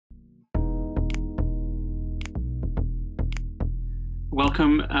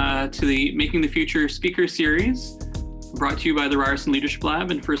Welcome to the Making the Future speaker series, brought to you by the Ryerson Leadership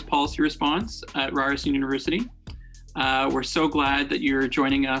Lab and First Policy Response at Ryerson University. We're so glad that you're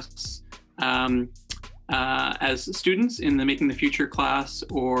joining us as students in the Making the Future class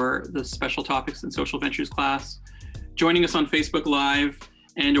or the Special Topics and Social Ventures class, joining us on Facebook Live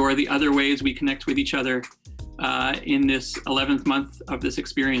and or the other ways we connect with each other in this 11th month of this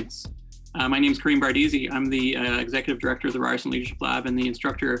experience. My name is Kareem Bardisi. I'm the Executive Director of the Ryerson Leadership Lab and the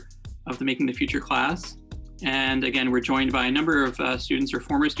instructor of the Making the Future class. And again, we're joined by a number of students or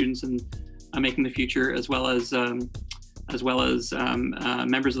former students in Making the Future, as well as members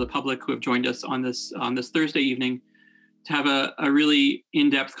of the public who have joined us on this Thursday evening to have a really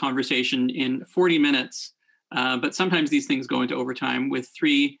in-depth conversation in 40 minutes. But sometimes these things go into overtime with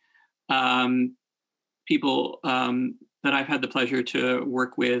three people that I've had the pleasure to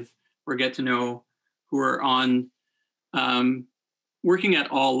work with or get to know, who are on working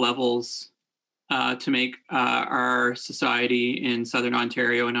at all levels to make our society in Southern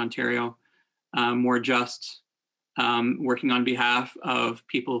Ontario and Ontario more just, working on behalf of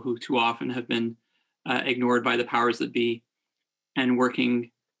people who too often have been ignored by the powers that be, and working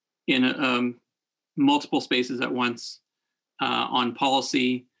in multiple spaces at once on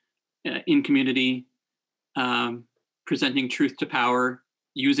policy, in community, presenting truth to power,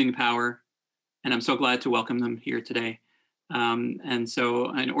 using power, and I'm so glad to welcome them here today. And so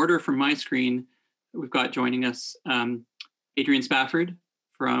in order from my screen, we've got joining us Adrian Spafford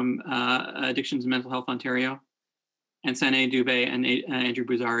from Addictions and Mental Health Ontario, and Sene Dubé and Andrew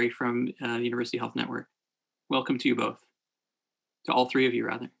Buzari from the University Health Network. Welcome to you both, to all three of you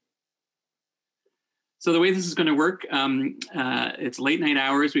rather. So the way this is going to work, it's late night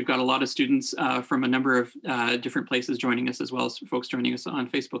hours. We've got a lot of students from a number of different places joining us, as well as folks joining us on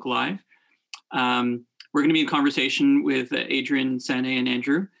Facebook Live. We're going to be in conversation with Adrian, Sene, and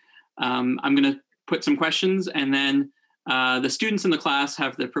Andrew. I'm going to put some questions, and then the students in the class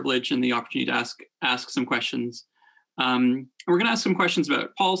have the privilege and the opportunity to ask some questions. We're going to ask some questions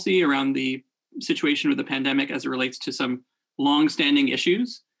about policy around the situation with the pandemic as it relates to some long-standing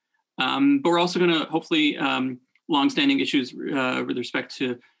issues. But we're also going to hopefully long-standing issues with respect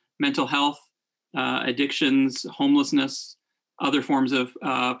to mental health, addictions, homelessness, other forms of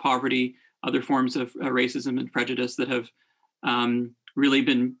poverty, other forms of racism and prejudice that have really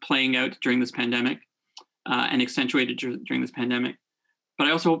been playing out during this pandemic and accentuated during this pandemic. But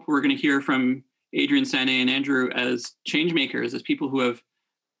I also hope we're going to hear from Adrian, Sene, and Andrew as change makers, as people who have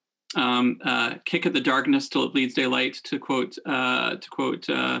kick at the darkness till it bleeds daylight, to quote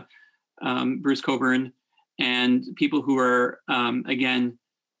Bruce Cockburn, and people who are, again,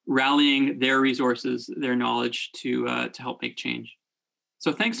 rallying their resources, their knowledge to help make change.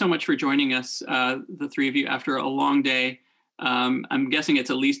 So thanks so much for joining us, the three of you, after a long day. I'm guessing it's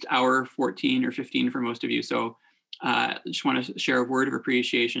at least hour 14 or 15 for most of you. So I just want to share a word of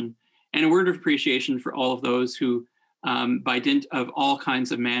appreciation, and a word of appreciation for all of those who, by dint of all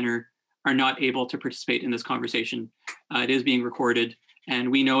kinds of manner, are not able to participate in this conversation. It is being recorded.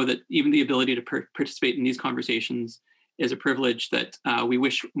 And we know that even the ability to participate in these conversations is a privilege that we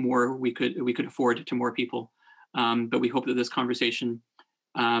wish more we could afford to more people. But we hope that this conversation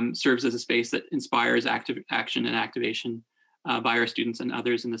serves as a space that inspires active action and activation by our students and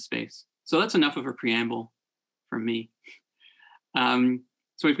others in this space. So that's enough of a preamble from me.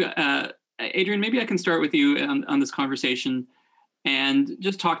 So we've got Adrian. Maybe I can start with you on this conversation and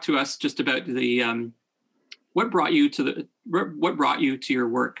just talk to us just about the. What brought you to your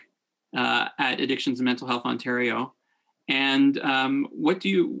work at Addictions and Mental Health Ontario, and what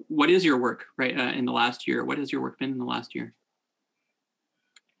is your work in the last year? What has your work been in the last year?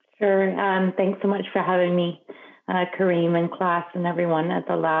 Sure. Thanks so much for having me, Kareem, and class, and everyone at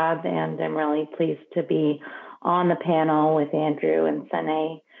the lab. And I'm really pleased to be on the panel with Andrew and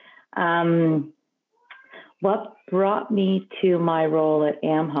Sene. What brought me to my role at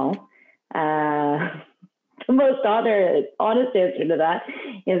AMHO? The most honest answer to that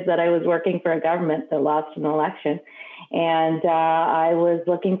is that I was working for a government that lost an election, and I was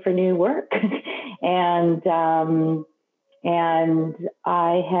looking for new work. and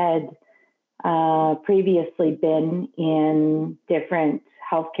I had previously been in different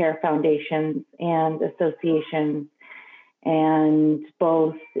healthcare foundations and associations, and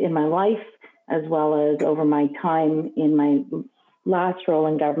both in my life as well as over my time in my last role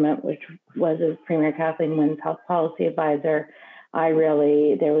in government, which was as Premier Kathleen Wynne's health policy advisor,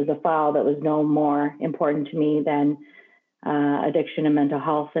 there was a file that was no more important to me than addiction and mental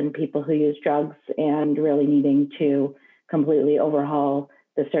health and people who use drugs, and really needing to completely overhaul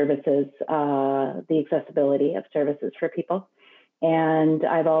the services, the accessibility of services for people. And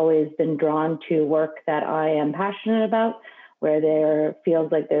I've always been drawn to work that I am passionate about, where there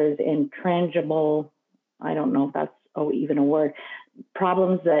feels like there's intangible, I don't know if that's even a word,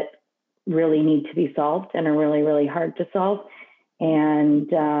 problems that really need to be solved and are really, really hard to solve.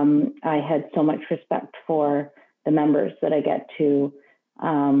 And I had so much respect for the members that I get to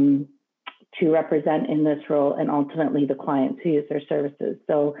represent in this role, and ultimately the clients who use their services.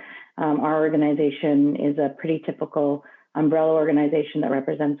 So our organization is a pretty typical umbrella organization that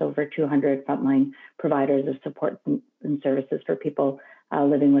represents over 200 frontline providers of support and services for people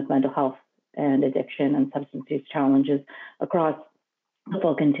living with mental health and addiction and substance use challenges across the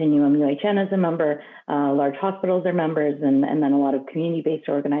full continuum. UHN is a member, large hospitals are members, and then a lot of community-based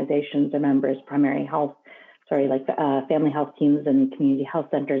organizations are members, family health teams and community health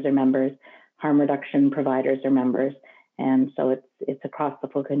centers are members, harm reduction providers are members. And so it's across the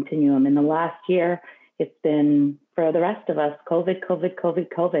full continuum. In the last year, it's been, for the rest of us, COVID.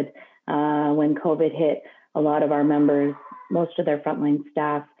 When COVID hit, a lot of our members, most of their frontline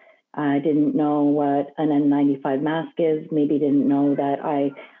staff, didn't know what an N95 mask is, maybe didn't know that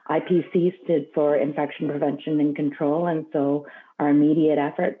IPC stood for infection prevention and control. And so our immediate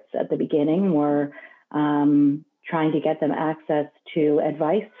efforts at the beginning were trying to get them access to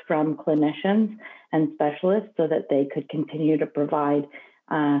advice from clinicians and specialists so that they could continue to provide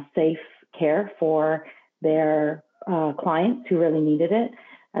safe care for their clients who really needed it,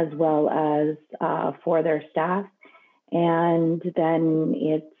 as well as for their staff. And then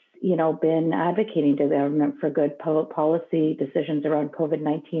it's been advocating to the government for good policy decisions around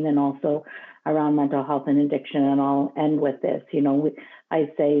COVID-19 and also around mental health and addiction. And I'll end with this. I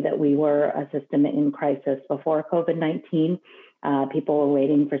say that we were a system in crisis before COVID-19. People were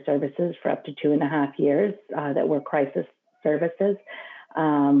waiting for services for up to 2.5 years that were crisis services.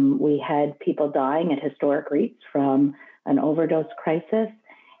 We had people dying at historic rates from an overdose crisis.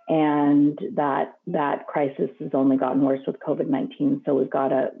 And that crisis has only gotten worse with COVID-19. So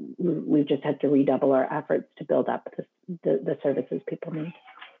we've just had to redouble our efforts to build up the services people need.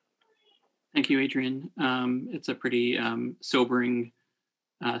 Thank you, Adrienne. It's a pretty sobering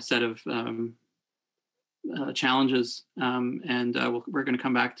set of challenges. And we're going to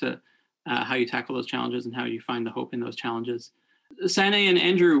come back to how you tackle those challenges and how you find the hope in those challenges. Sane and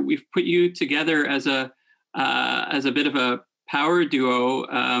Andrew, we've put you together as a bit of a power duo.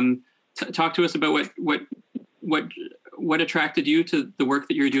 Talk to us about what attracted you to the work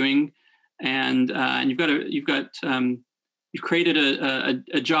that you're doing, and you've created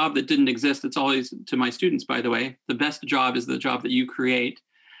a job that didn't exist. It's always, to my students, by the way, the best job is the job that you create.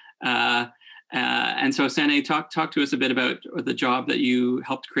 And so, Sane, talk to us a bit about the job that you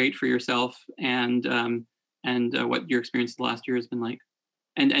helped create for yourself, and what your experience the last year has been like.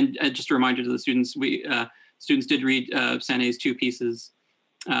 And just a reminder to the students, students did read Sane's 2 pieces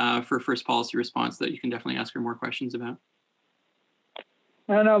for First Policy Response that you can definitely ask her more questions about.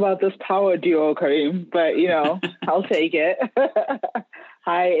 I don't know about this power duo, Kareem, but I'll take it.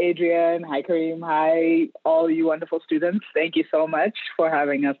 Hi, Adrienne. Hi, Kareem. Hi, all you wonderful students. Thank you so much for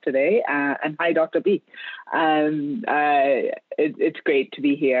having us today. And hi, Dr. B. It's great to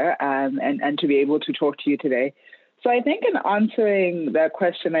be here and to be able to talk to you today. So I think in answering that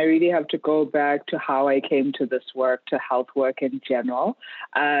question, I really have to go back to how I came to this work, to health work in general.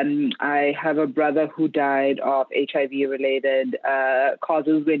 I have a brother who died of HIV-related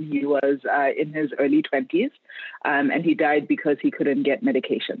causes when he was in his early 20s, and he died because he couldn't get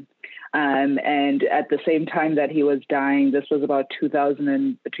medication. And at the same time that he was dying, this was about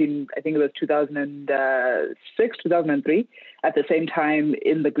 2006, 2003. At the same time,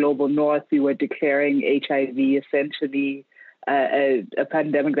 in the global north, we were declaring HIV essentially a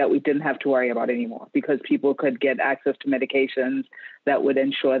pandemic that we didn't have to worry about anymore because people could get access to medications that would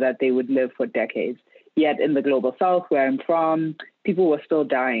ensure that they would live for decades. Yet in the global south, where I'm from, people were still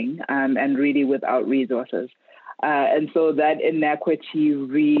dying and really without resources. And so that inequity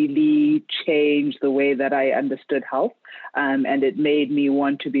really changed the way that I understood health. And it made me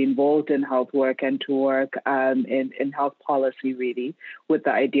want to be involved in health work and to work in health policy, really, with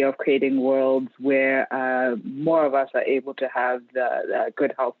the idea of creating worlds where more of us are able to have the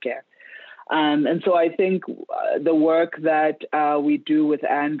good health care. And so I think the work that we do with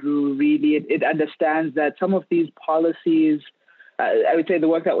Andrew, really, it understands that some of these policies, I would say the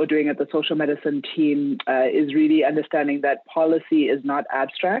work that we're doing at the social medicine team is really understanding that policy is not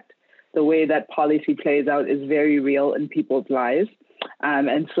abstract. The way that policy plays out is very real in people's lives.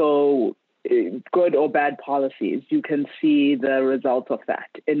 And so good or bad policies, you can see the results of that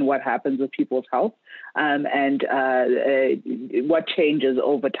in what happens with people's health and what changes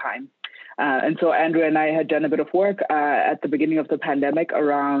over time. And so Andrew and I had done a bit of work at the beginning of the pandemic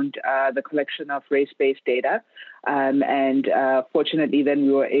around the collection of race-based data. And fortunately, then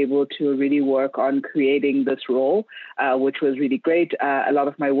we were able to really work on creating this role, which was really great. A lot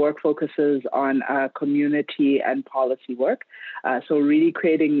of my work focuses on community and policy work. So really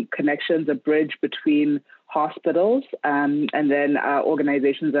creating connections, a bridge between hospitals and then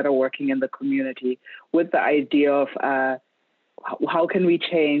organizations that are working in the community with the idea of how can we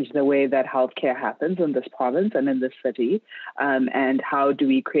change the way that healthcare happens in this province and in this city, and how do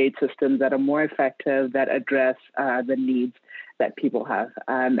we create systems that are more effective, that address the needs that people have.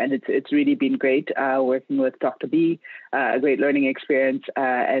 And it's really been great working with Dr. B, a great learning experience,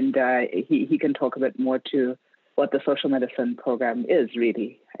 and he can talk a bit more to what the social medicine program is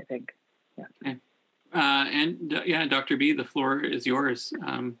really, I think. Yeah. Okay. And Dr. B, the floor is yours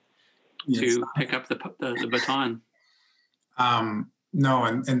to pick up the baton. No,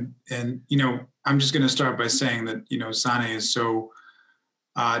 and you know, I'm just going to start by saying that, you know, Sane is so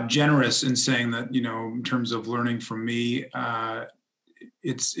generous in saying that, you know, in terms of learning from me,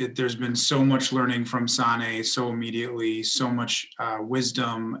 there's been so much learning from Sane so immediately, so much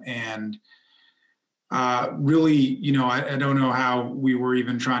wisdom, and really, you know, I don't know how we were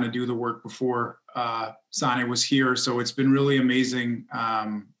even trying to do the work before Sane was here. So it's been really amazing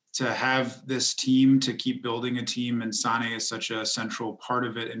to have this team, to keep building a team, and Sane is such a central part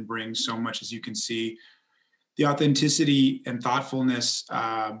of it and brings so much, as you can see, the authenticity and thoughtfulness,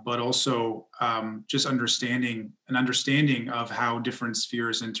 but also just understanding of how different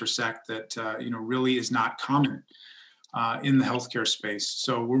spheres intersect that, you know, really is not common in the healthcare space.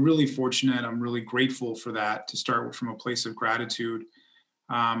 So we're really fortunate. I'm really grateful for that, to start from a place of gratitude.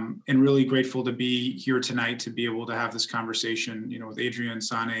 And really grateful to be here tonight to be able to have this conversation, you know, with Adrian,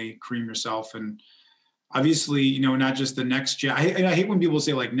 Sane, Kareem, yourself, and obviously, you know, not just the next gen. I hate when people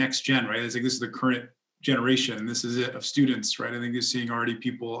say like next gen, right? It's like this is the current generation, and this is it of students, right? I think you're seeing already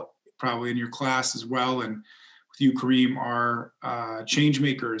people probably in your class as well, and with you, Kareem, are change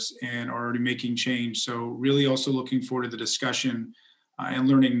makers and are already making change. So really also looking forward to the discussion and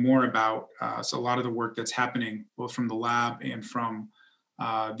learning more about so a lot of the work that's happening, both from the lab and from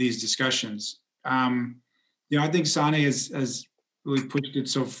these discussions. You know, I think Sane has really pushed it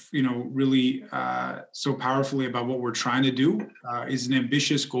so, you know, really so powerfully about what we're trying to do. Is an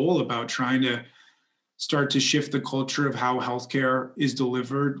ambitious goal about trying to start to shift the culture of how healthcare is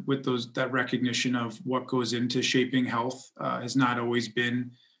delivered, with that recognition of what goes into shaping health has not always been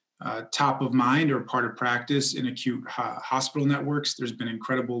top of mind or part of practice in acute hospital networks. There's been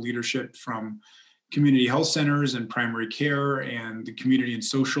incredible leadership from community health centers and primary care and the community and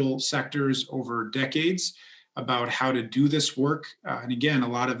social sectors over decades about how to do this work. And again, a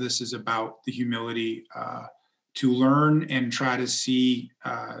lot of this is about the humility to learn and try to see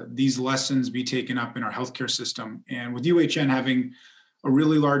these lessons be taken up in our healthcare system. And with UHN having a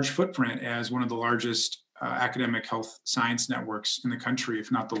really large footprint as one of the largest academic health science networks in the country,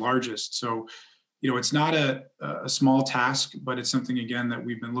 if not the largest. So, you know, it's not a small task, but it's something, again, that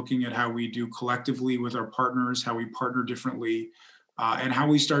we've been looking at how we do collectively with our partners, how we partner differently, and how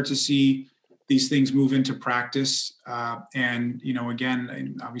we start to see these things move into practice. And, you know,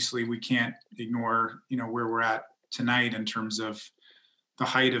 again, obviously we can't ignore, you know, where we're at tonight in terms of the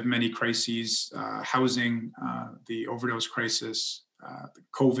height of many crises, housing, the overdose crisis, the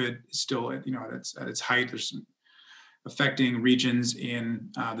COVID is still at, you know, at its height. There's some affecting regions in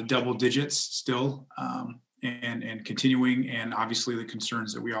the double digits still, and continuing, and obviously the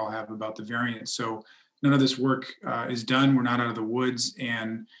concerns that we all have about the variant. So none of this work is done. We're not out of the woods.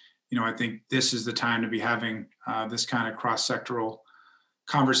 And, you know, I think this is the time to be having this kind of cross-sectoral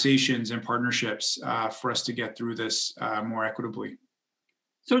conversations and partnerships for us to get through this more equitably.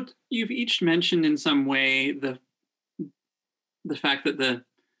 So you've each mentioned in some way the fact that the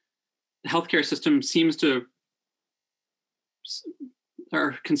healthcare system seems to,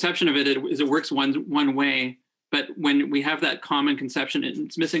 our conception of it is it works one way, but when we have that common conception,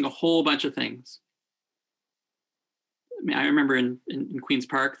 it's missing a whole bunch of things. I mean, I remember in Queen's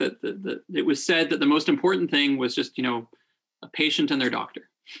Park that it was said that the most important thing was just, you know, a patient and their doctor.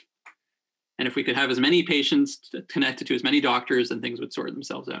 And if we could have as many patients connected to as many doctors, then things would sort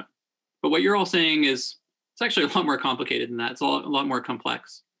themselves out. But what you're all saying is it's actually a lot more complicated than that. It's a lot more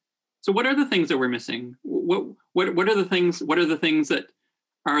complex. So what are the things that we're missing? What are the things? What are the things that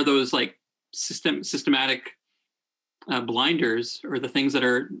are those like systematic blinders, or the things that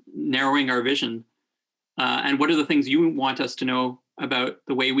are narrowing our vision? And what are the things you want us to know about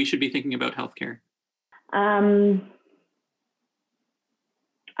the way we should be thinking about healthcare? I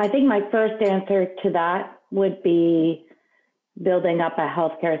think my first answer to that would be building up a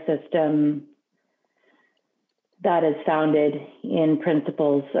healthcare system that is founded in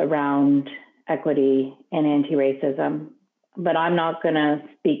principles around equity and anti-racism. But I'm not going to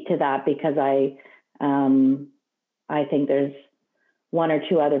speak to that because I think there's one or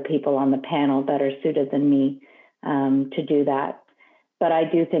two other people on the panel that are suited than me to do that. But I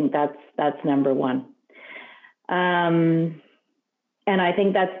do think that's number one. And I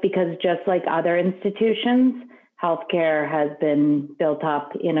think that's because just like other institutions, healthcare has been built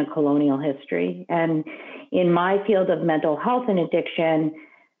up in a colonial history. And in my field of mental health and addiction,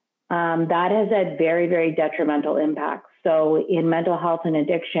 that has had very, very detrimental impacts. So in mental health and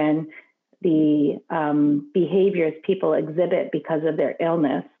addiction, the behaviors people exhibit because of their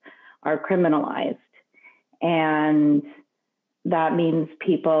illness are criminalized. And that means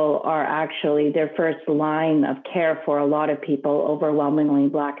people are actually, their first line of care for a lot of people, overwhelmingly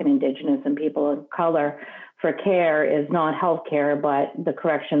Black and Indigenous and people of color, for care is not healthcare, but the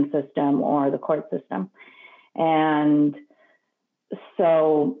correction system or the court system. And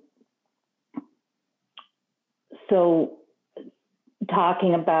so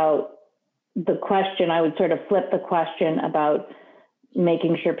talking about the question, I would sort of flip the question about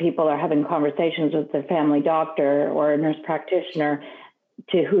making sure people are having conversations with their family doctor or a nurse practitioner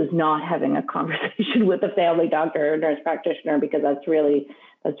to who's not having a conversation with a family doctor or nurse practitioner, because that's really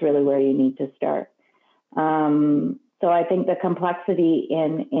where you need to start. So I think the complexity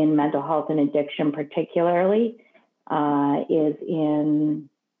in mental health and addiction particularly is in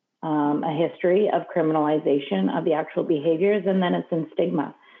a history of criminalization of the actual behaviors, and then it's in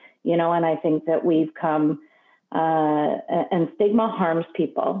stigma, and I think that we've come, and stigma harms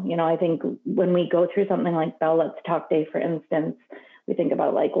people. I think when we go through something like Bell Let's Talk Day, for instance, we think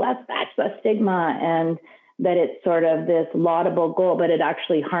about like, let's match the stigma, and that it's sort of this laudable goal, but it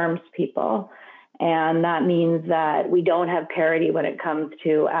actually harms people. And that means that we don't have parity when it comes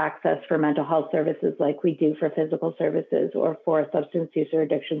to access for mental health services like we do for physical services or for substance use or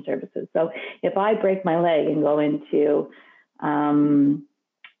addiction services. So if I break my leg and go into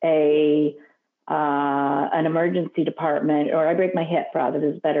an emergency department, or I break my hip, rather,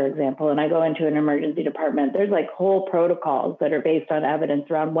 is a better example, and I go into an emergency department, there's like whole protocols that are based on evidence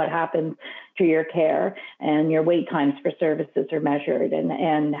around what happens to your care, and your wait times for services are measured,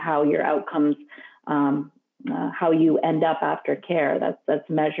 and how your outcomes, how you end up after care, that's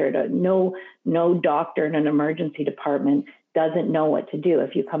measured. No doctor in an emergency department doesn't know what to do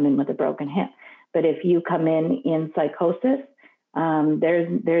if you come in with a broken hip. But if you come in psychosis,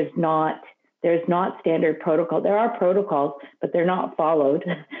 there's not standard protocol. There are protocols, but they're not followed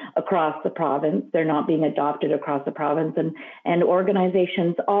across the province. They're not being adopted across the province. And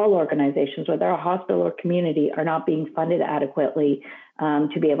organizations, all organizations, whether a hospital or community, are not being funded adequately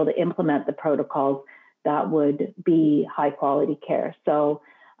to be able to implement the protocols that would be high quality care. So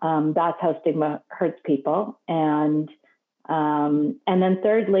that's how stigma hurts people. And then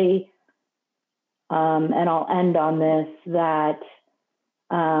thirdly, and I'll end on this, that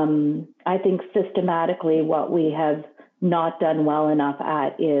I think systematically what we have not done well enough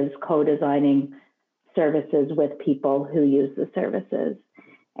at is co-designing services with people who use the services.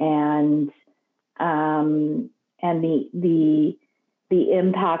 And the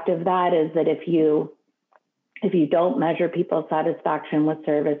impact of that is that if you don't measure people's satisfaction with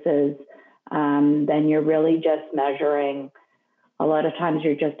services, then you're really just measuring. A lot of times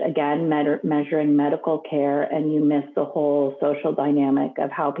you're just, again, measuring medical care, and you miss the whole social dynamic of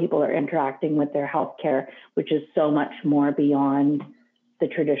how people are interacting with their healthcare, which is so much more beyond the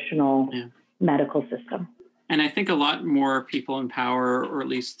traditional medical system. And I think a lot more people in power, or at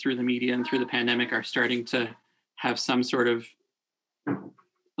least through the media and through the pandemic, are starting to have some sort of at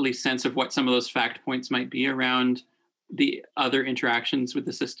least sense of what some of those fact points might be around the other interactions with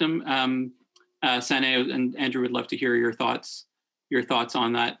the system. Sane and Andrew would love to hear your thoughts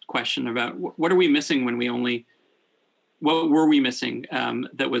on that question about what are we missing what were we missing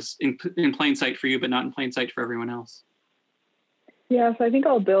that was in plain sight for you, but not in plain sight for everyone else? Yeah, so I think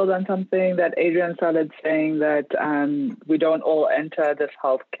I'll build on something that Adrian started saying, that we don't all enter this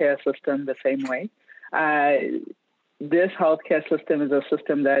healthcare system the same way. This healthcare system is a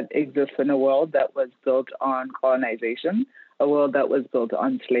system that exists in a world that was built on colonization, a world that was built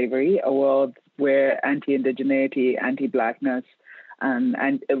on slavery, a world where anti-indigeneity, anti-Blackness, and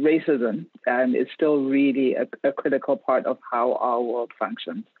racism is still really a critical part of how our world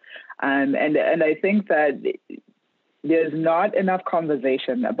functions. And I think that there's not enough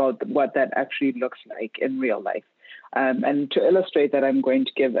conversation about what that actually looks like in real life. And to illustrate that, I'm going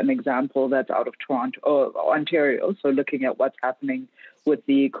to give an example that's out of Ontario. So looking at what's happening with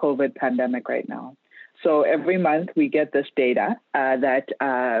the COVID pandemic right now. So every month we get this data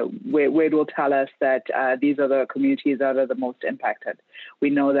where it will tell us that these are the communities that are the most impacted. We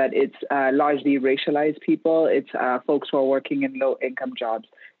know that it's largely racialized people. It's folks who are working in low-income jobs.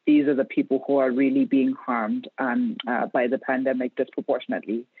 These are the people who are really being harmed by the pandemic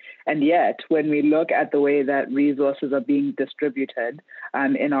disproportionately. And yet, when we look at the way that resources are being distributed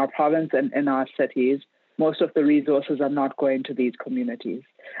in our province and in our cities, most of the resources are not going to these communities.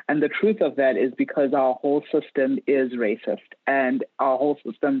 And the truth of that is because our whole system is racist, and our whole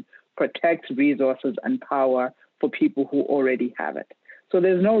system protects resources and power for people who already have it. So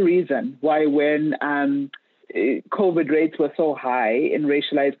there's no reason why when COVID rates were so high in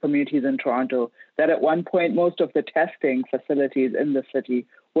racialized communities in Toronto, that at one point most of the testing facilities in the city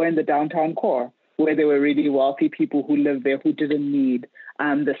were in the downtown core, where there were really wealthy people who lived there who didn't need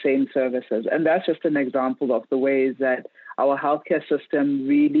the same services. And that's just an example of the ways that our healthcare system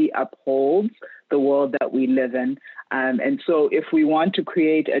really upholds the world that we live in. And so if we want to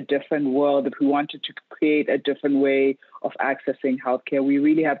create a different world, if we wanted to create a different way of accessing healthcare, we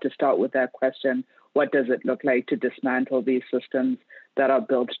really have to start with that question: what does it look like to dismantle these systems that are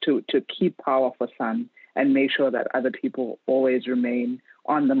built to keep power for some and make sure that other people always remain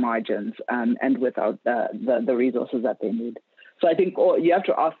on the margins and without the resources that they need? So I think you have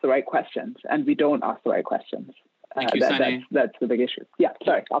to ask the right questions, and we don't ask the right questions. Thank you, Sane. That's the big issue. Yeah,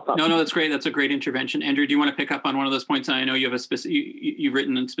 sorry, I'll stop. No, that's great. That's a great intervention. Andrew, do you want to pick up on one of those points? I know you have you've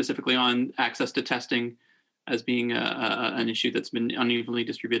written specifically on access to testing as being an issue that's been unevenly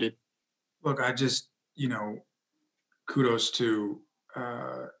distributed. Look, I just, kudos to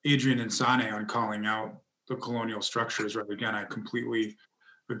Adrian and Sane on calling out the colonial structures. Right? Again, I completely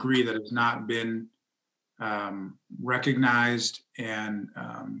agree that it's not been recognized and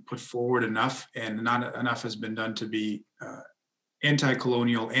put forward enough, and not enough has been done to be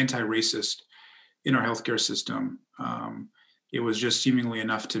anti-colonial, anti-racist in our healthcare system. It was just seemingly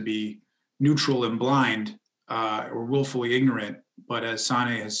enough to be neutral and blind or willfully ignorant. But as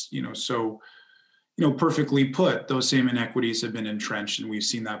Sane has, perfectly put, those same inequities have been entrenched, and we've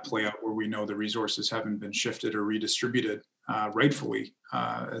seen that play out where we know the resources haven't been shifted or redistributed rightfully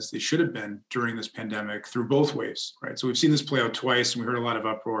as they should have been during this pandemic through both waves, right? So we've seen this play out twice, and we heard a lot of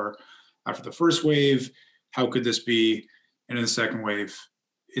uproar after the first wave. How could this be? And in the second wave,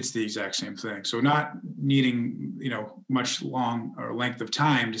 it's the exact same thing. So not needing, much long or length of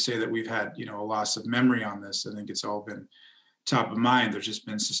time to say that we've had, a loss of memory on this. I think it's all been top of mind. There's just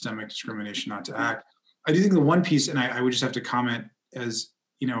been systemic discrimination not to act. I do think the one piece, and I would just have to comment as,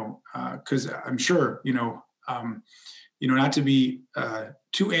 because I'm sure, not to be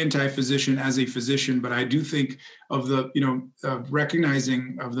too anti-physician as a physician, but I do think of the,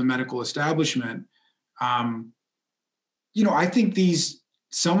 recognizing of the medical establishment. I think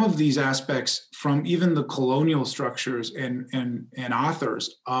some of these aspects from even the colonial structures and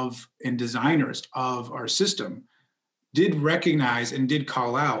authors of and designers of our system did recognize and did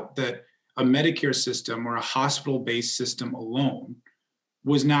call out that a Medicare system or a hospital-based system alone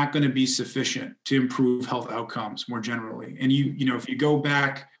was not going to be sufficient to improve health outcomes more generally. And if you go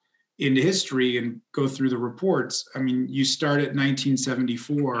back into history and go through the reports, I mean, you start at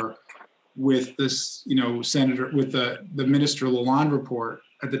 1974 with this, Senator, with the Minister Lalonde report.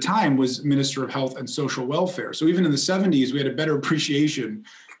 At the time was Minister of Health and Social Welfare. So even in the 70s, we had a better appreciation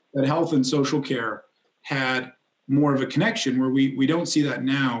that health and social care had more of a connection, where we don't see that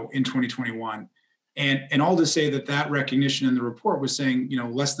now in 2021. And all to say that recognition in the report was saying,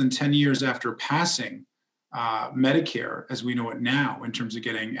 less than 10 years after passing Medicare, as we know it now, in terms of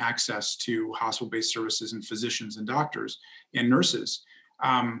getting access to hospital-based services and physicians and doctors and nurses,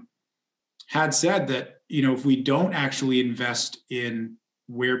 had said that, if we don't actually invest in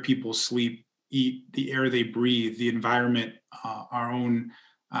where people sleep, eat, the air they breathe, the environment, our own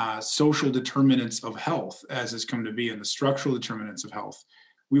social determinants of health, as has come to be, and the structural determinants of health,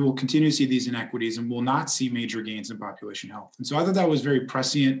 we will continue to see these inequities and will not see major gains in population health. And so I thought that was very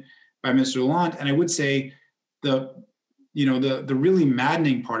prescient by Mr. Lalonde. And I would say the really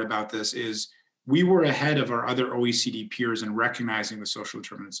maddening part about this is we were ahead of our other OECD peers in recognizing the social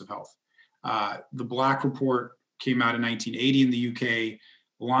determinants of health. The Black Report came out in 1980 in the UK.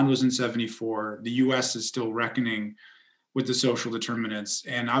 Lalonde was in 74. The US is still reckoning with the social determinants,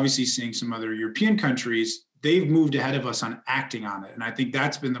 and obviously seeing some other European countries, they've moved ahead of us on acting on it. And I think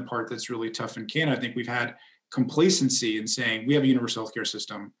that's been the part that's really tough in Canada. I think we've had complacency in saying we have a universal healthcare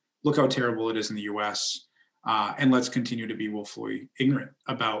system. Look how terrible it is in the US. And let's continue to be willfully ignorant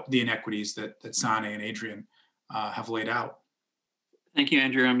about the inequities that Sane and Adrian have laid out. Thank you,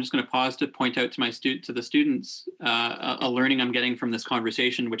 Andrew. I'm just going to pause to point out to the students a learning I'm getting from this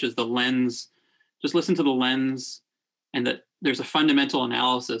conversation, which is the lens just listen to the lens, and that there's a fundamental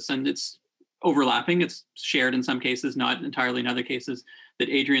analysis, and it's overlapping, it's shared in some cases, not entirely in other cases, that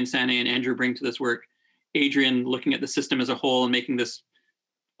Adrian, Sane, and Andrew bring to this work. Adrian looking at the system as a whole and making this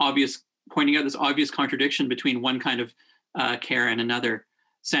obvious, pointing out this obvious contradiction between one kind of care and another.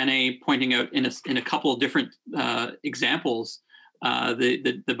 Sane pointing out in a couple of different examples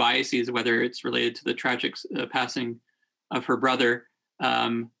the biases, whether it's related to the tragic passing of her brother. I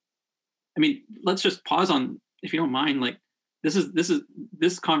mean, let's just pause on, if you don't mind, like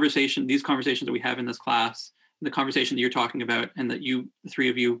this conversation, these conversations that we have in this class, the conversation that you're talking about, and that the three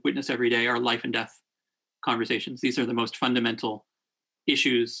of you witness every day, are life and death conversations. These are the most fundamental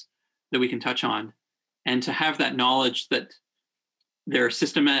issues that we can touch on. And to have that knowledge that there are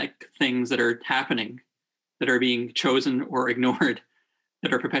systematic things that are happening, that are being chosen or ignored,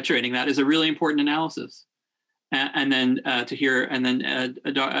 that are perpetuating that, is a really important analysis. And then to hear, and then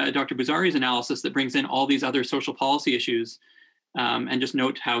Dr. Buzari's analysis that brings in all these other social policy issues, and just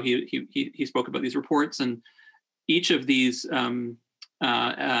note how he spoke about these reports, and each of these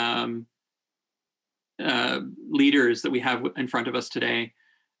leaders that we have in front of us today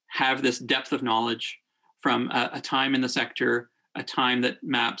have this depth of knowledge from a time in the sector, a time that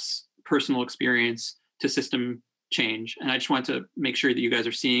maps personal experience to system change. And I just want to make sure that you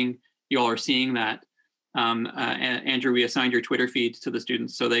all are seeing that. Andrew, we assigned your Twitter feed to the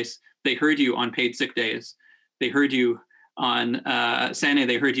students, so they heard you on paid sick days. They heard you on Sane.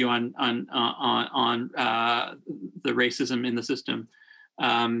 They heard you on the racism in the system.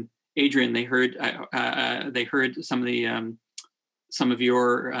 Adrian, they heard some of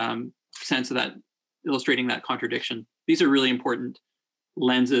your sense of that, illustrating that contradiction. These are really important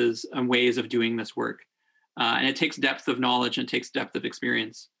lenses and ways of doing this work, and it takes depth of knowledge and it takes depth of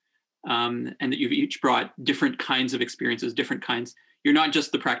experience. And that you've each brought different kinds of experiences, different kinds. You're not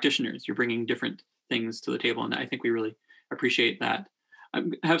just the practitioners, you're bringing different things to the table. And I think we really appreciate that. I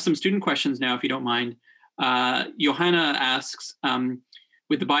have some student questions now, if you don't mind. Johanna asks,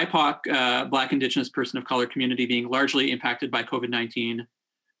 with the BIPOC, Black, Indigenous, person of color community being largely impacted by COVID-19,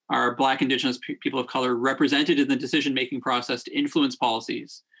 are Black, Indigenous people of color represented in the decision-making process to influence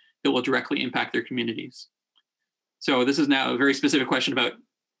policies that will directly impact their communities? So this is now a very specific question about,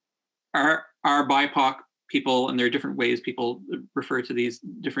 are BIPOC people, and there are different ways people refer to these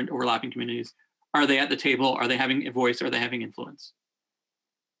different overlapping communities, are they at the table? Are they having a voice? Are they having influence?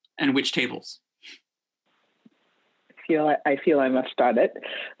 And which tables? I feel I must start it.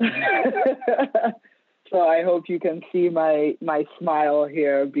 So I hope you can see my smile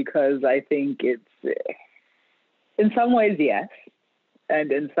here, because I think it's, in some ways, yes,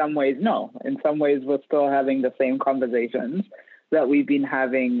 and in some ways, no. In some ways, we're still having the same conversations that we've been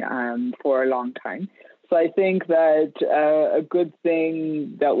having for a long time. So I think that a good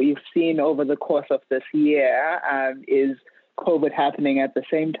thing that we've seen over the course of this year is COVID happening at the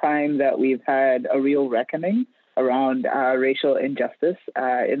same time that we've had a real reckoning around racial injustice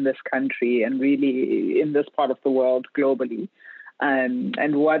in this country, and really in this part of the world globally.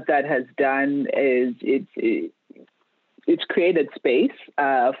 And what that has done is it's created space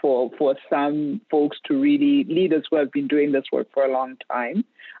for some folks to really, leaders who have been doing this work for a long time,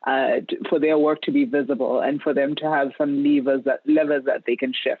 for their work to be visible, and for them to have some levers that they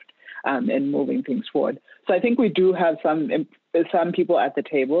can shift in moving things forward. So I think we do have some people at the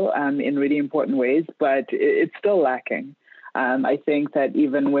table in really important ways, but it's still lacking. I think that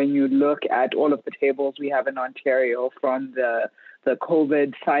even when you look at all of the tables we have in Ontario, from the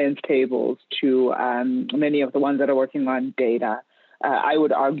COVID science tables to many of the ones that are working on data, I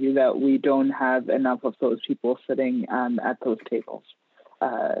would argue that we don't have enough of those people sitting at those tables.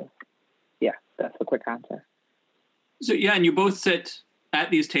 Yeah, that's a quick answer. So yeah, and you both sit at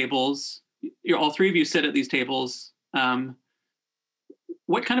these tables. All three of you sit at these tables.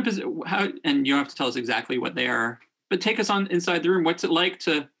 What kind of how? And you don't have to tell us exactly what they are, but take us on inside the room. What's it like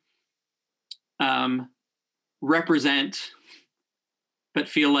to represent, but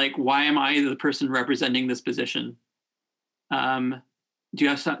feel like, why am I the person representing this position? Do you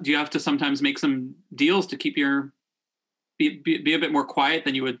have to sometimes make some deals to keep be a bit more quiet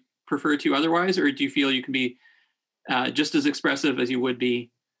than you would prefer to otherwise, or do you feel you can be just as expressive as you would be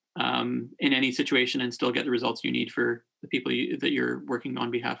in any situation and still get the results you need for the people that you're working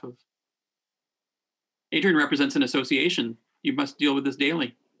on behalf of? Adrian represents an association. You must deal with this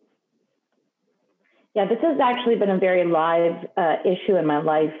daily. Yeah, this has actually been a very live issue in my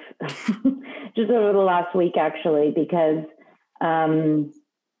life, just over the last week, actually, because over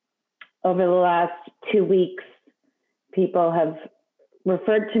the last 2 weeks, people have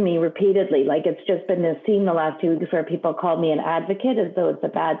referred to me repeatedly. Like, it's just been this scene the last 2 weeks where people call me an advocate as though it's a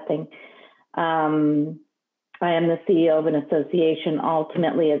bad thing. I am the CEO of an association.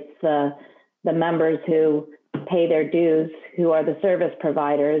 Ultimately, it's the members who pay their dues, who are the service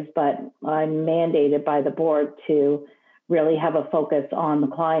providers, but I'm mandated by the board to really have a focus on the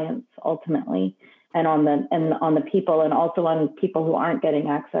clients ultimately, and on the people, and also on people who aren't getting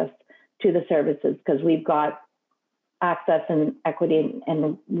access to the services, because we've got access and equity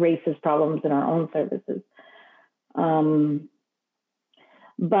and racist problems in our own services.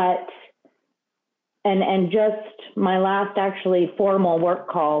 But just my last actually formal work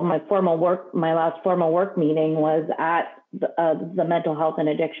call, my last formal work meeting was at the Mental Health and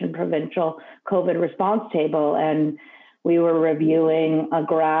Addiction Provincial COVID Response Table, and we were reviewing a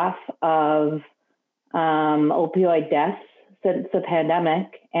graph of opioid deaths since the pandemic,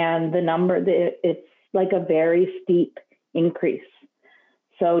 and the number, it's like a very steep increase.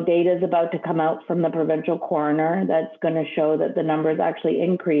 So data is about to come out from the provincial coroner that's going to show that the numbers actually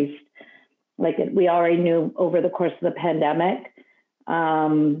increased. Like we already knew over the course of the pandemic,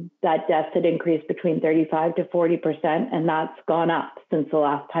 that deaths had increased between 35 to 40%, and that's gone up since the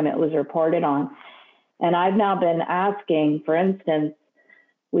last time it was reported on. And I've now been asking, for instance,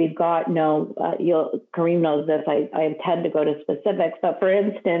 we've got Kareem knows this, I tend to go to specifics, but for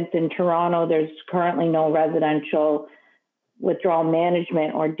instance, in Toronto, there's currently no residential withdrawal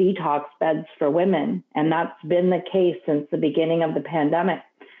management or detox beds for women. And that's been the case since the beginning of the pandemic.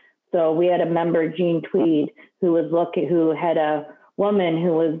 So we had a member, Jean Tweed, who had a woman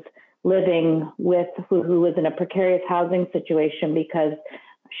who was living with, who was in a precarious housing situation because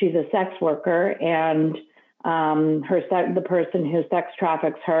she's a sex worker, and the person who sex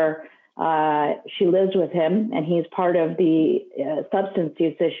traffics her, she lives with him, and he's part of the substance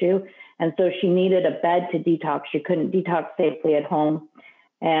use issue. And so she needed a bed to detox. She couldn't detox safely at home,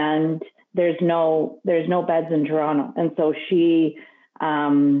 and there's no beds in Toronto. And so she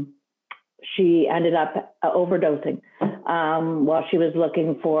ended up overdosing while she was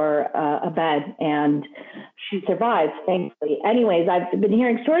looking for a bed, and she survived, thankfully. Anyways, I've been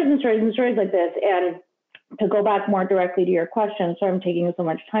hearing stories and stories and stories like this. And to go back more directly to your question, so I'm taking so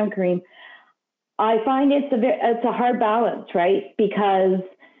much time, Kareem, I find it's a hard balance, right? Because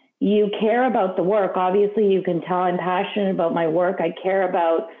you care about the work. Obviously, you can tell I'm passionate about my work. I care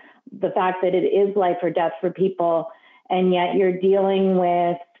about the fact that it is life or death for people, and yet you're dealing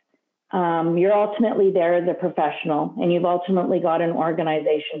with you're ultimately there as a professional, and you've ultimately got an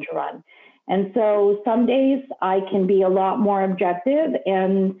organization to run. And so some days I can be a lot more objective,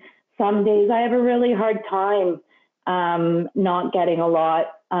 and some days I have a really hard time not getting a lot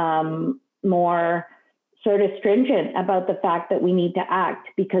more sort of stringent about the fact that we need to act.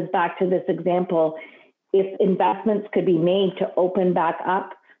 Because back to this example, if investments could be made to open back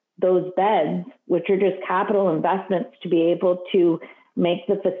up those beds, which are just capital investments to be able to make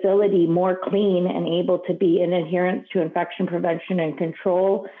the facility more clean and able to be in adherence to infection prevention and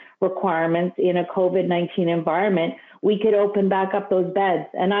control requirements in a COVID-19 environment, we could open back up those beds.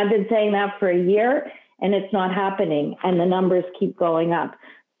 And I've been saying that for a year, and it's not happening, and the numbers keep going up.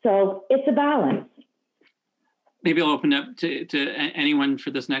 So it's a balance. Maybe I'll open up to anyone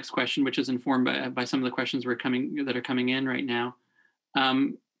for this next question, which is informed by some of the questions that are coming in right now.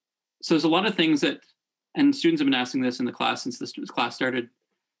 So there's a lot of things that, and students have been asking this in the class since this class started.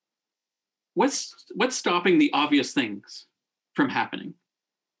 What's stopping the obvious things from happening?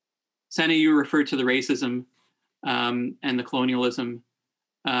 Sani, you referred to the racism and the colonialism.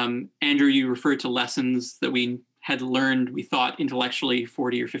 Andrew, you referred to lessons that we had learned, we thought intellectually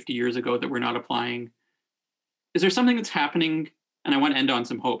 40 or 50 years ago that we're not applying. Is there something that's happening? And I want to end on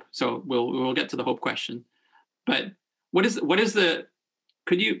some hope. So we'll get to the hope question. But what is the,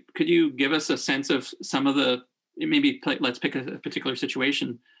 could you give us a sense of some of the, maybe let's pick a particular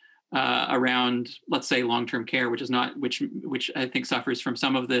situation around, let's say, long-term care, which is not, which I think suffers from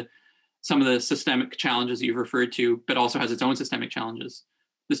some of the systemic challenges you've referred to, but also has its own systemic challenges.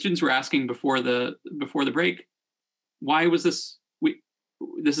 The students were asking before the break, why was this?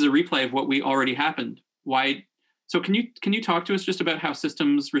 This is a replay of what we already happened. Why? So can you talk to us just about how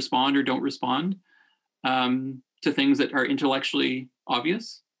systems respond or don't respond to things that are intellectually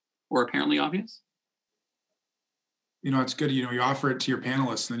obvious or apparently obvious? It's good. You offer it to your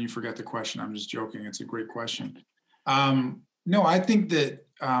panelists and then you forget the question. I'm just joking. It's a great question. No, I think that,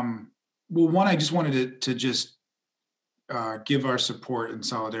 well, one, I just wanted to just give our support and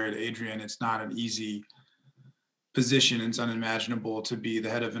solidarity to Adrienne. It's not an easy position. It's unimaginable to be the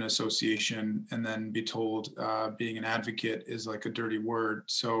head of an association and then be told being an advocate is like a dirty word.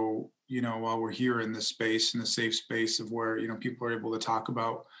 So, while we're here in this space, in the safe space of where, people are able to talk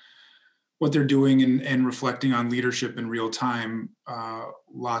about what they're doing and reflecting on leadership in real time,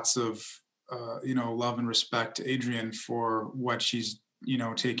 lots of love and respect to Adrienne for what she's,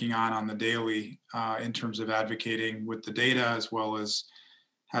 taking on the daily in terms of advocating with the data, as well as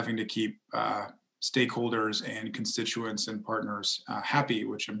having to keep stakeholders and constituents and partners happy,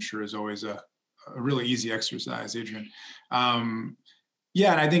 which I'm sure is always a really easy exercise, Adrienne.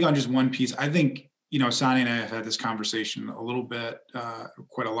 Yeah, and I think on just one piece, I think, Sani and I have had this conversation a little bit,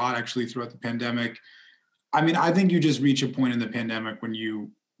 quite a lot actually throughout the pandemic. I mean, I think you just reach a point in the pandemic when you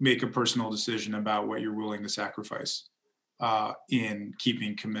make a personal decision about what you're willing to sacrifice in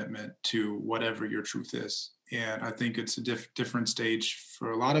keeping commitment to whatever your truth is. And I think it's a different stage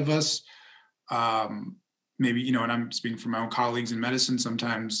for a lot of us. Maybe, and I'm speaking for my own colleagues in medicine,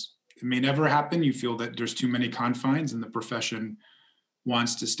 sometimes it may never happen. You feel that there's too many confines and the profession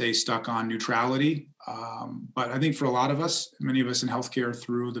wants to stay stuck on neutrality. But I think for a lot of us, many of us in healthcare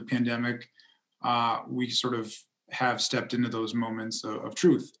through the pandemic, we sort of have stepped into those moments of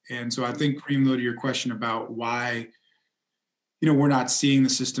truth. And so I think, Kareem, though, to your question about why, we're not seeing the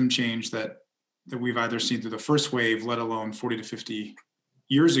system change that we've either seen through the first wave, let alone 40 to 50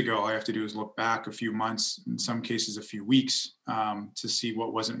 years ago. All I have to do is look back a few months, in some cases a few weeks, to see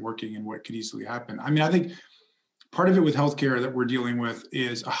what wasn't working and what could easily happen. I mean, I think part of it with healthcare that we're dealing with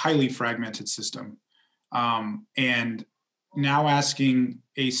is a highly fragmented system. And now asking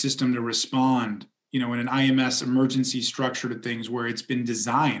a system to respond, in an IMS emergency structure to things where it's been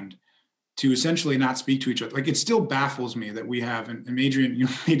designed to essentially not speak to each other. Like, it still baffles me that we have, and Adrienne, you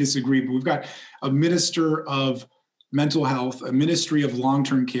may disagree, but we've got a minister of mental health, a ministry of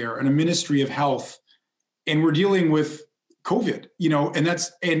long-term care, and a ministry of health, and we're dealing with COVID,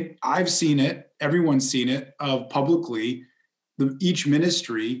 and I've seen it, everyone's seen it, of publicly, each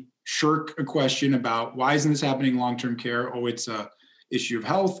ministry shirk a question about why isn't this happening in long-term care? Oh, it's a issue of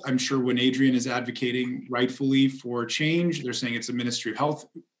health. I'm sure when Adrienne is advocating rightfully for change, they're saying it's a Ministry of Health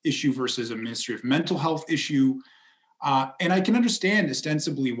issue versus a Ministry of Mental Health issue. And I can understand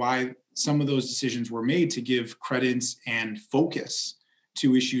ostensibly why some of those decisions were made to give credence and focus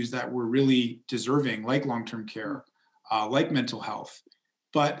to issues that were really deserving, like long-term care, like mental health.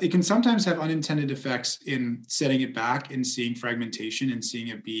 But it can sometimes have unintended effects in setting it back and seeing fragmentation and seeing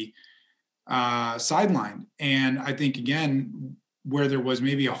it be sidelined. And I think, again, where there was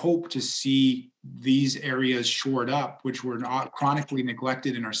maybe a hope to see these areas shored up, which were not chronically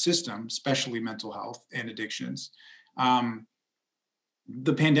neglected in our system, especially mental health and addictions,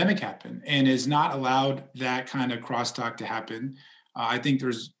 the pandemic happened and has not allowed that kind of crosstalk to happen. I think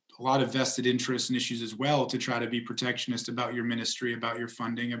there's a lot of vested interests and issues as well to try to be protectionist about your ministry, about your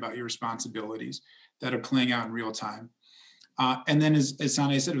funding, about your responsibilities that are playing out in real time. And then, as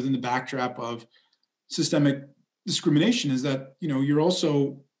Sani said, within the backdrop of systemic discrimination, is that you're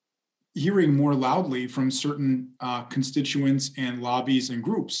also hearing more loudly from certain constituents and lobbies and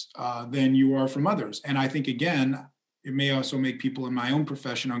groups than you are from others. And I think, again, it may also make people in my own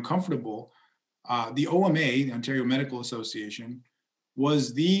profession uncomfortable. The OMA, the Ontario Medical Association,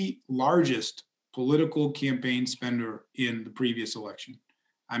 was the largest political campaign spender in the previous election.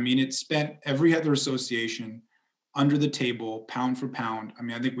 I mean, it spent every other association under the table, pound for pound. I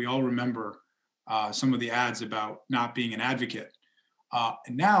mean, I think we all remember some of the ads about not being an advocate.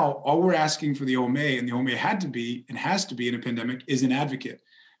 And now all we're asking for the OMA, and the OMA had to be and has to be in a pandemic, is an advocate.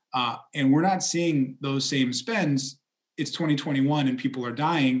 And we're not seeing those same spends. It's 2021 and people are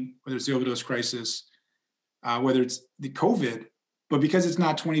dying, whether it's the overdose crisis, whether it's the COVID. But because it's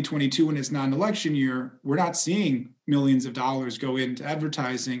not 2022 and it's not an election year, we're not seeing millions of dollars go into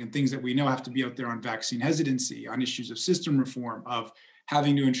advertising and things that we know have to be out there on vaccine hesitancy, on issues of system reform, of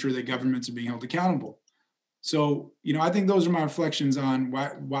having to ensure that governments are being held accountable. So, I think those are my reflections on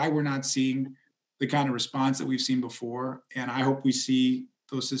why we're not seeing the kind of response that we've seen before. And I hope we see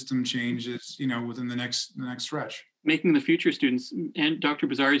those system changes, within the next stretch. Making the future students, and Dr.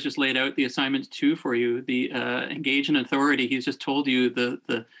 Bazari's just laid out the assignment 2 for you, the engage in authority. He's just told you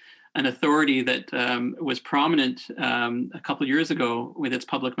an authority that was prominent a couple of years ago with its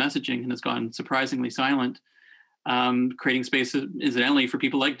public messaging and has gone surprisingly silent, creating space, incidentally, for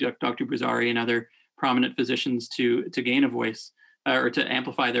people like Dr. Bazari and other prominent physicians to gain a voice or to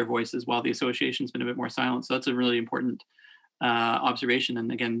amplify their voices while the association's been a bit more silent. So that's a really important observation.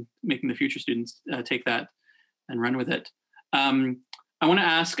 And again, making the future students take that and run with it. I want to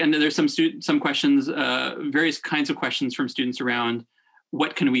ask, and there's some questions, various kinds of questions from students around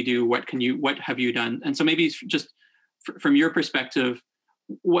what can we do? What have you done? And so maybe just from your perspective,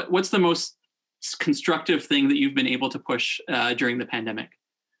 what's the most constructive thing that you've been able to push during the pandemic?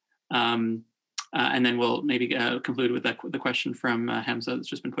 And then we'll maybe conclude with the question from Hamza that's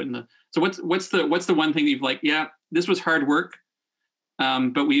just been put in the. So what's the one thing that you've like? Yeah, this was hard work,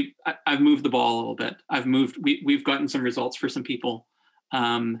 but I've moved the ball a little bit. We've gotten some results for some people.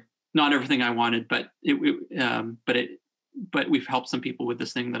 Not everything I wanted, but we've helped some people with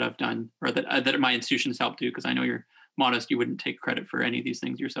this thing that I've done, or that my institution has helped do. Because I know you're modest, you wouldn't take credit for any of these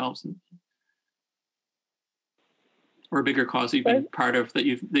things yourselves. Or a bigger cause you've been part of that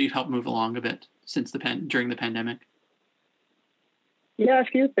you've helped move along a bit since during the pandemic. Yeah, a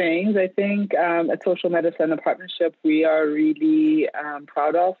few things. I think at Social Medicine, a partnership we are really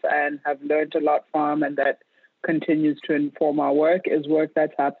proud of and have learned a lot from, and that continues to inform our work, is work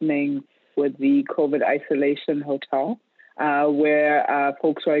that's happening with the COVID isolation hotel, where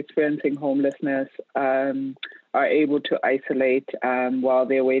folks who are experiencing homelessness are able to isolate while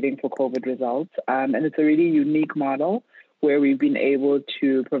they're waiting for COVID results. And it's a really unique model where we've been able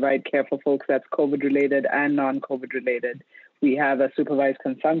to provide care for folks that's COVID-related and non-COVID related. We have a supervised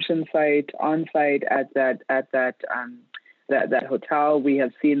consumption site on site at that hotel. We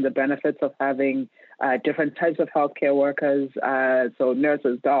have seen the benefits of having different types of healthcare workers, so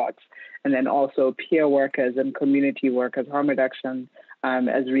nurses, docs, and then also peer workers and community workers, harm reduction,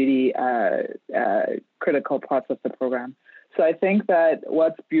 as really critical parts of the program. So I think that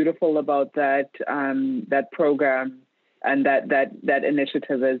what's beautiful about that program and that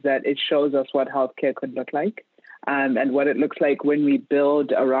initiative is that it shows us what healthcare could look like. And what it looks like when we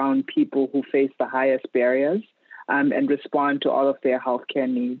build around people who face the highest barriers and respond to all of their healthcare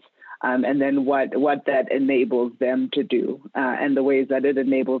needs, and then what that enables them to do and the ways that it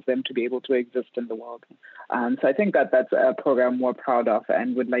enables them to be able to exist in the world. So I think that's a program we're proud of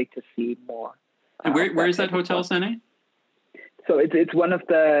and would like to see more. And where is that hotel, Sane? So it's one of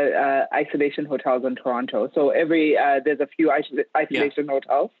the isolation hotels in Toronto. So there's a few isolation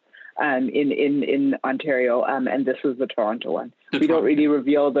hotels in Ontario, and this is the Toronto one. We don't really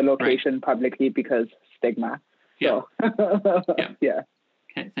reveal the location publicly because stigma. Yeah. So, yeah.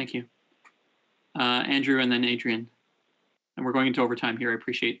 Okay, thank you. Andrew and then Adrian. And we're going into overtime here. I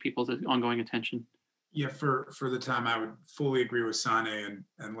appreciate people's ongoing attention. Yeah, for the time, I would fully agree with Sane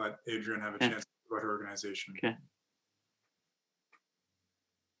and let Adrian have a chance to talk about her organization. Okay.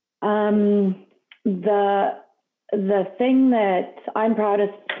 The thing that I'm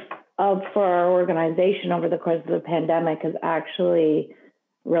proudest of for our organization over the course of the pandemic is actually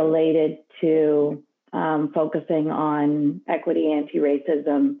related to focusing on equity,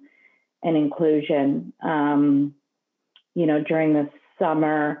 anti-racism, and inclusion. During the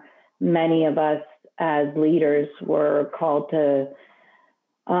summer, many of us as leaders were called to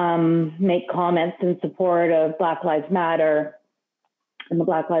make comments in support of Black Lives Matter and the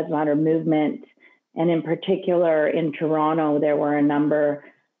Black Lives Matter movement. And in particular, in Toronto, there were a number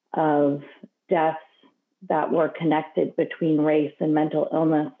of deaths that were connected between race and mental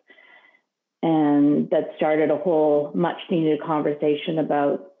illness. And that started a whole much needed conversation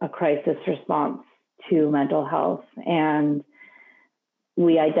about a crisis response to mental health. And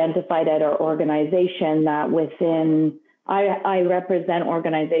we identified at our organization that I represent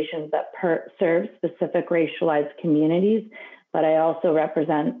organizations that serve specific racialized communities, but I also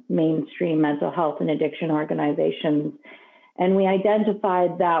represent mainstream mental health and addiction organizations. And we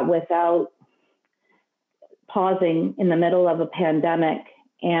identified that without pausing in the middle of a pandemic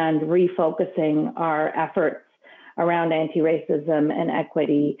and refocusing our efforts around anti-racism and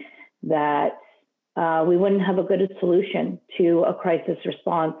equity, that we wouldn't have a good solution to a crisis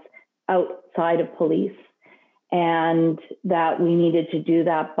response outside of police, and that we needed to do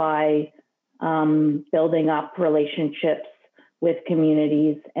that by building up relationships with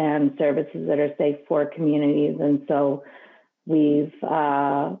communities and services that are safe for communities. And so we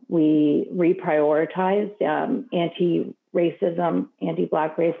reprioritized anti-racism,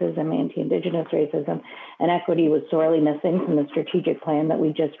 anti-Black racism, anti-Indigenous racism, and equity was sorely missing from the strategic plan that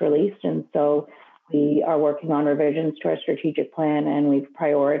we just released. And so we are working on revisions to our strategic plan, and we've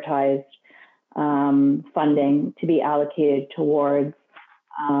prioritized funding to be allocated towards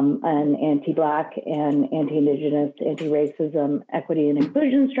an anti-Black and anti-Indigenous, anti-racism, equity, and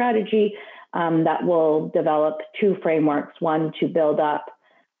inclusion strategy that will develop two frameworks: one to build up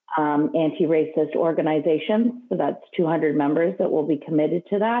anti-racist organizations, so that's 200 members that will be committed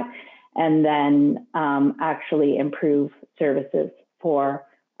to that, and then actually improve services for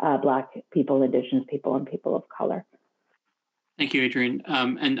Black people, Indigenous people, and people of color. Thank you, Adrian.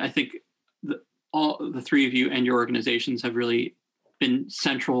 And I think all the three of you and your organizations have really been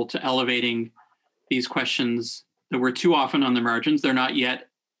central to elevating these questions that were too often on the margins. They're not yet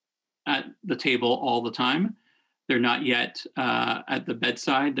at the table all the time. They're not yet at the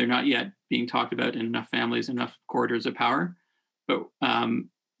bedside. They're not yet being talked about in enough families, enough corridors of power.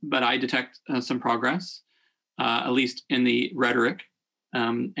 But I detect some progress, at least in the rhetoric.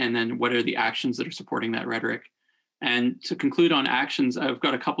 And then what are the actions that are supporting that rhetoric? And to conclude on actions, I've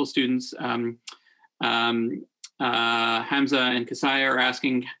got a couple of students, Hamza and Kasaya, are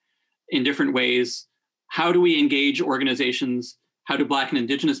asking in different ways, how do we engage organizations? How do Black and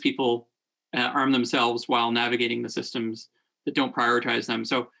Indigenous people arm themselves while navigating the systems that don't prioritize them?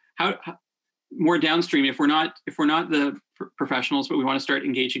 So how more downstream, if we're not the professionals, but we want to start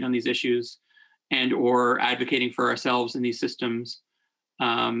engaging on these issues and or advocating for ourselves in these systems.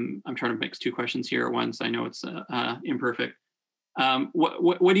 I'm trying to mix two questions here at once. I know it's imperfect.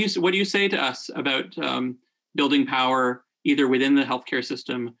 What do you say to us about building power either within the healthcare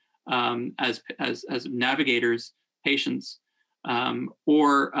system as navigators, patients,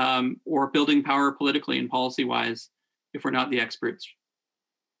 or building power politically and policy-wise if we're not the experts?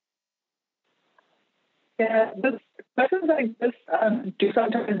 Yeah, questions like this do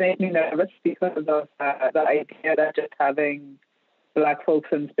sometimes make me nervous because of the idea that just having Black folks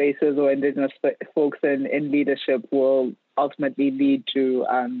in spaces or Indigenous folks in leadership will ultimately lead to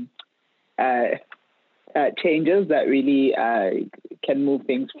changes that really can move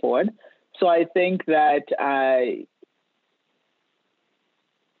things forward. So I think that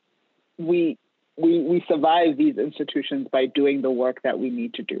we survive these institutions by doing the work that we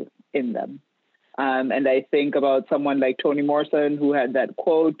need to do in them. And I think about someone like Toni Morrison, who had that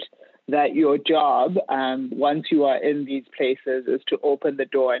quote that your job, once you are in these places, is to open the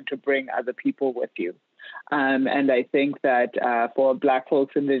door and to bring other people with you. And I think that for Black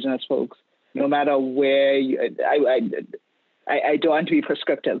folks, Indigenous folks, no matter where you, I don't want to be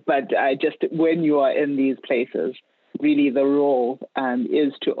prescriptive, but just when you are in these places, really the role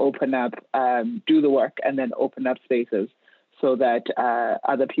is to open up, do the work, and then open up spaces so that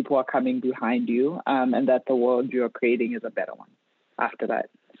other people are coming behind you, and that the world you're creating is a better one after that.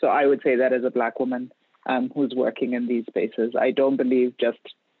 So I would say that as a Black woman who's working in these spaces, I don't believe just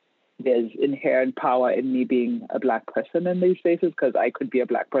there's inherent power in me being a Black person in these spaces, because I could be a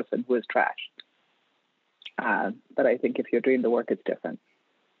Black person who is trashed. But I think if you're doing the work, it's different.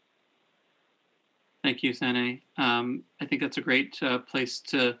 Thank you, Sane. I think that's a great place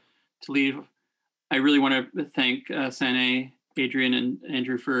to leave. I really want to thank Sane, Adrian, and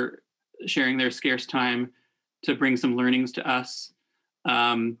Andrew for sharing their scarce time to bring some learnings to us.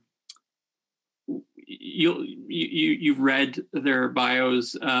 You've read their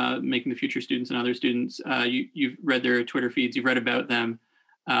bios, Making the Future Students and Other Students. You've read their Twitter feeds. You've read about them.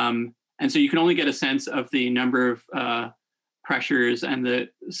 And so you can only get a sense of the number of pressures and the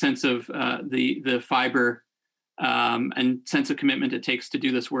sense of the fiber and sense of commitment it takes to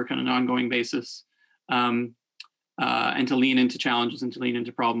do this work on an ongoing basis, and to lean into challenges and to lean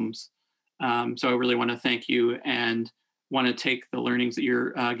into problems. So I really want to thank you and want to take the learnings that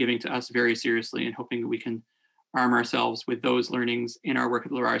you're giving to us very seriously, and hoping that we can arm ourselves with those learnings in our work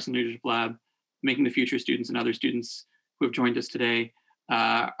at the Ryerson Leadership Lab. Making the Future Students and other students who have joined us today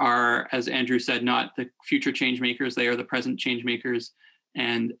are, as Andrew said, not the future change makers, they are the present change makers.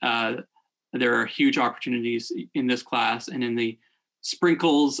 And there are huge opportunities in this class and in the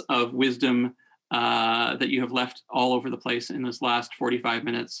sprinkles of wisdom that you have left all over the place in this last 45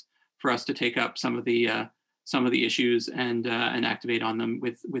 minutes for us to take up some of the issues and activate on them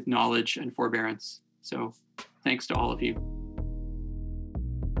with knowledge and forbearance. So thanks to all of you.